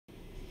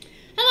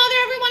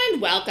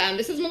and welcome.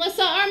 This is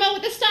Melissa Armo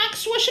with the stock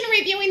swoosh and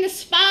reviewing the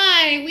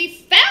SPY. We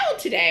fell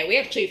today. We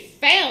actually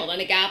failed on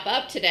a gap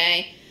up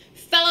today.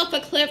 Fell off a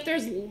cliff.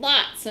 There's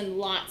lots and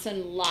lots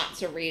and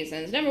lots of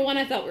reasons. Number one,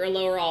 I thought we were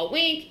lower all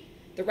week.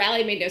 The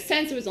rally made no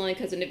sense. It was only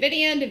because of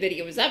NVIDIA.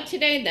 NVIDIA was up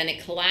today. Then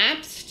it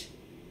collapsed.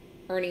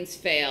 Earnings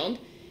failed.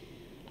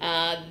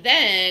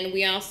 Then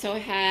we also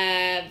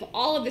have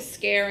all of the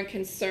scare and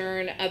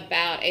concern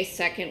about a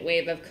second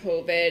wave of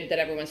COVID that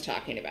everyone's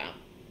talking about.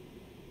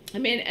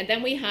 And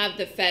then we have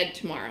the Fed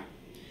tomorrow.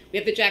 We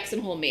have the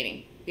Jackson Hole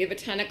meeting. We have a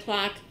 10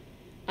 o'clock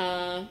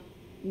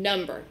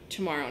number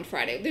tomorrow and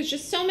Friday. There's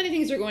just so many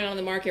things that are going on in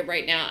the market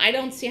right now. I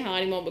don't see how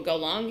anyone would go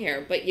long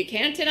here, but you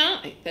can't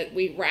deny that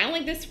we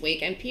rallied this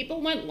week and people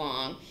went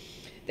long.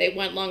 They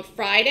went long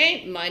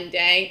Friday,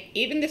 Monday.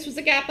 Even this was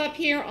a gap up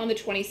here on the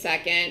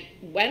 22nd.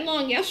 Went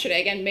long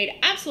yesterday. Again, made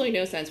absolutely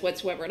no sense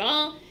whatsoever at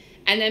all.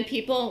 And then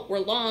people were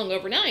long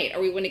overnight,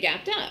 or we wouldn't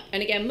have gapped up.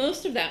 And again,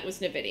 most of that was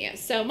NVIDIA.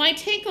 So my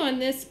take on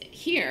this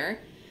here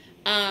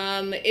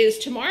is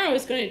tomorrow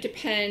is going to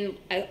depend,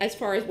 as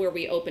far as where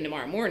we open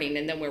tomorrow morning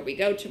and then where we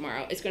go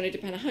tomorrow, is going to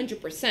depend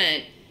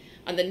 100%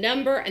 on the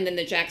number and then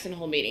the Jackson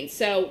Hole meeting.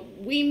 So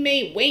we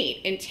may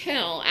wait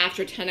until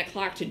after 10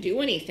 o'clock to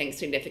do anything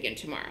significant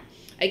tomorrow.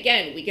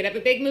 Again, we could have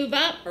a big move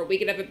up or we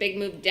could have a big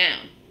move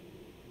down.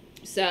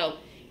 So,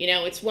 you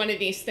know, it's one of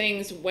these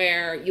things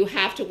where you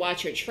have to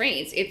watch your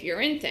trades if you're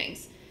in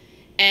things.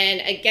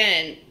 And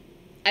again,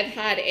 I've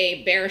had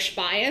a bearish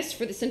bias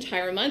for this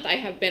entire month. I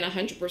have been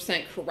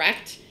 100%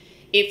 correct.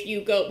 If you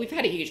go, we've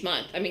had a huge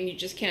month. I mean, you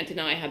just can't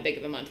deny how big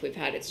of a month we've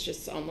had. It's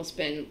just almost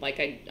been like,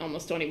 I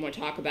almost don't even want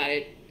to talk about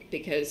it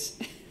because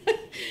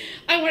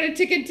I wanted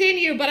to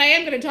continue, but I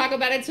am going to talk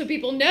about it so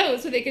people know,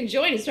 so they can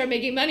join and start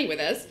making money with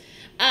us.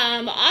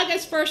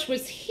 August 1st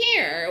was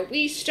here.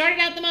 We started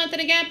out the month in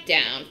a gap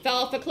down, fell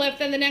off a cliff,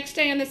 then the next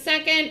day on the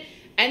 2nd,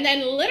 and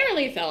then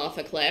literally fell off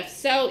a cliff.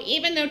 So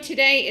even though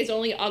today is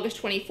only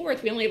August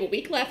 24th, we only have a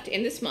week left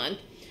in this month,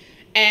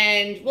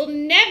 and we'll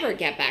never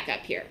get back up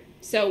here.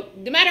 So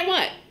no matter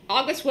what,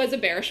 August was a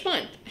bearish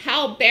month.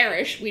 How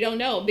bearish, we don't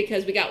know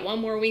because we got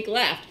one more week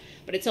left,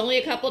 but it's only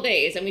a couple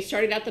days, and we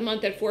started out the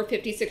month at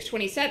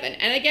 456.27.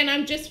 And again,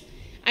 I'm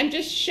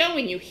just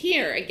showing you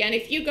here. Again,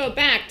 if you go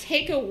back,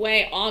 take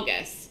away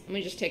August. Let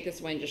me just take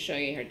this away and just show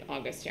you here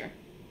August here.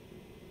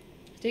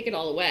 Take it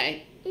all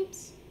away.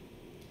 Oops.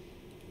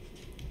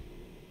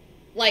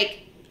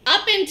 Like,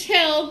 up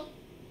until,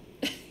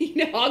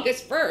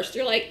 August 1st,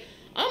 you're like,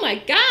 oh my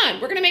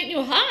God, we're going to make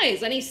new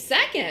highs any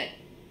second.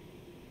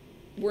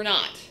 We're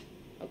not.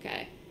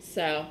 Okay.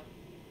 So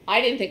I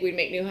didn't think we'd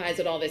make new highs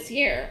at all this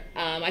year.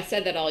 I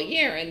said that all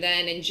year. And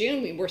then in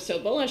June, we were so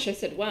bullish. I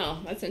said, well,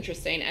 that's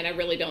interesting. And I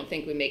really don't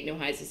think we make new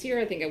highs this year.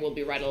 I think I will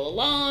be right all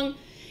along.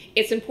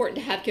 It's important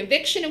to have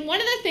conviction. And one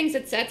of the things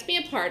that sets me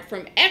apart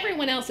from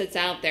everyone else that's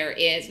out there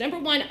is, number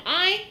one,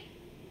 I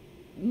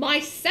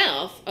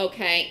myself,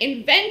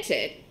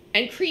 invented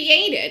and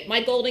created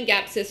my Golden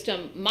Gap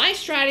system, my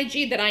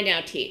strategy that I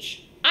now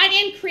teach. I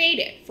didn't create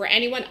it for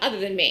anyone other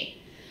than me.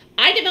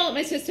 I developed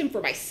my system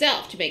for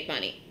myself to make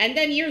money. And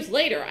then years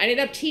later, I ended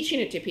up teaching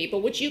it to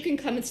people, which you can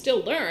come and still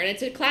learn.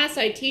 It's a class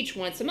I teach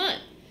once a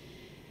month.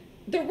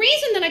 The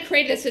reason that I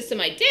created the system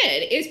I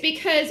did is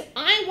because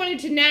I wanted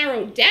to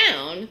narrow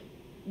down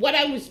what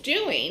I was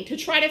doing to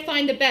try to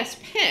find the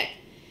best pick.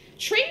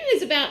 Trading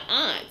is about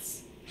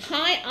odds,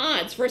 high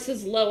odds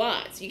versus low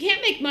odds. You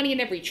can't make money in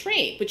every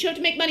trade, but you have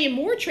to make money in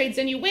more trades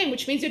than you win,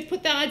 which means you have to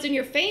put the odds in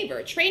your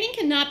favor. Trading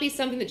cannot be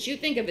something that you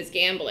think of as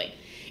gambling.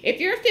 If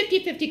you're a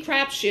 50-50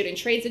 crapshoot in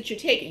trades that you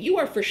take, you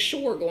are for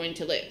sure going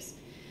to lose.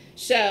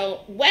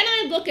 So when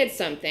I look at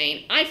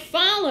something, I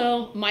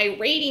follow my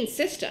rating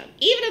system.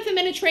 Even if I'm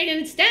in a trade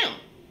and it's down.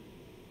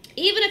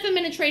 Even if I'm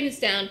in a trade and it's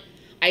down,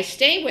 I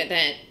stay with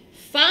it,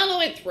 follow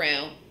it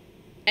through,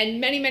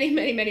 and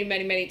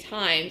many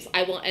times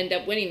I will end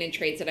up winning in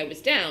trades that I was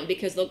down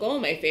because they'll go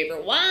in my favor.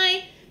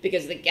 Why?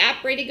 Because the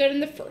gap rated good in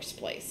the first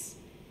place.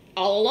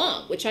 All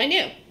along, which I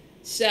knew.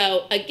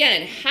 So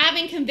again,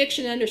 having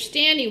conviction and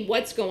understanding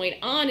what's going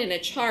on in a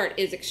chart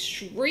is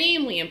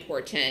extremely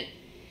important.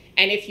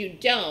 And if you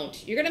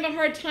don't, you're going to have a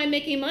hard time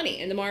making money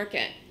in the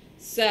market.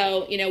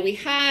 So, we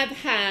have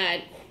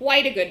had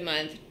quite a good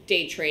month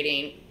day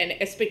trading and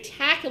a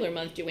spectacular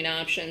month doing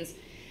options.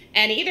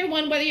 And either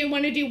one, whether you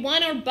want to do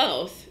one or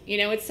both,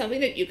 it's something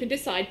that you can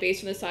decide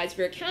based on the size of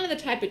your account and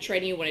the type of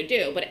trading you want to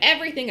do. But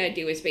everything I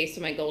do is based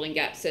on my Golden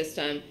Gap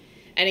system.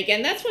 And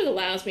again, that's what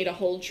allows me to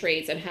hold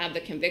trades and have the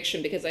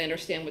conviction because I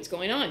understand what's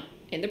going on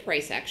in the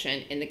price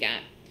action, in the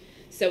gap.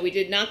 So we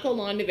did not go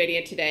long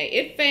NVIDIA today.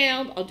 It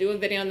failed. I'll do a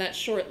video on that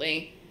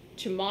shortly.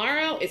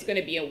 Tomorrow is going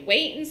to be a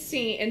wait and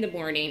see in the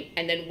morning,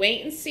 and then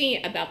wait and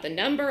see about the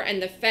number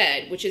and the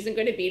Fed, which isn't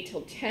going to be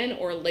till 10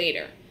 or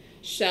later.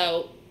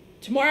 So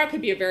tomorrow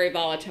could be a very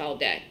volatile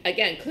day.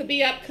 Again, could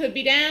be up, could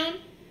be down.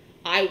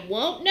 I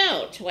won't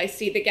know till I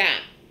see the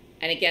gap.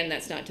 And again,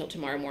 that's not till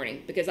tomorrow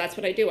morning because that's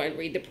what I do. I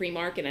read the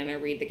pre-market and I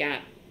read the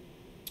gap.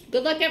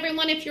 Good luck,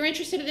 everyone. If you're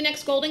interested in the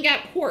next Golden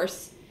Gap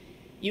course,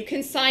 you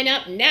can sign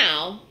up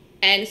now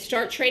and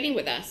start trading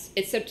with us.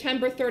 It's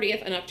September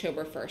 30th and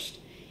October 1st.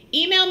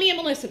 Email me at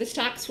Melissa at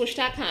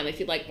thestockswoosh.com if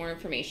you'd like more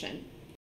information.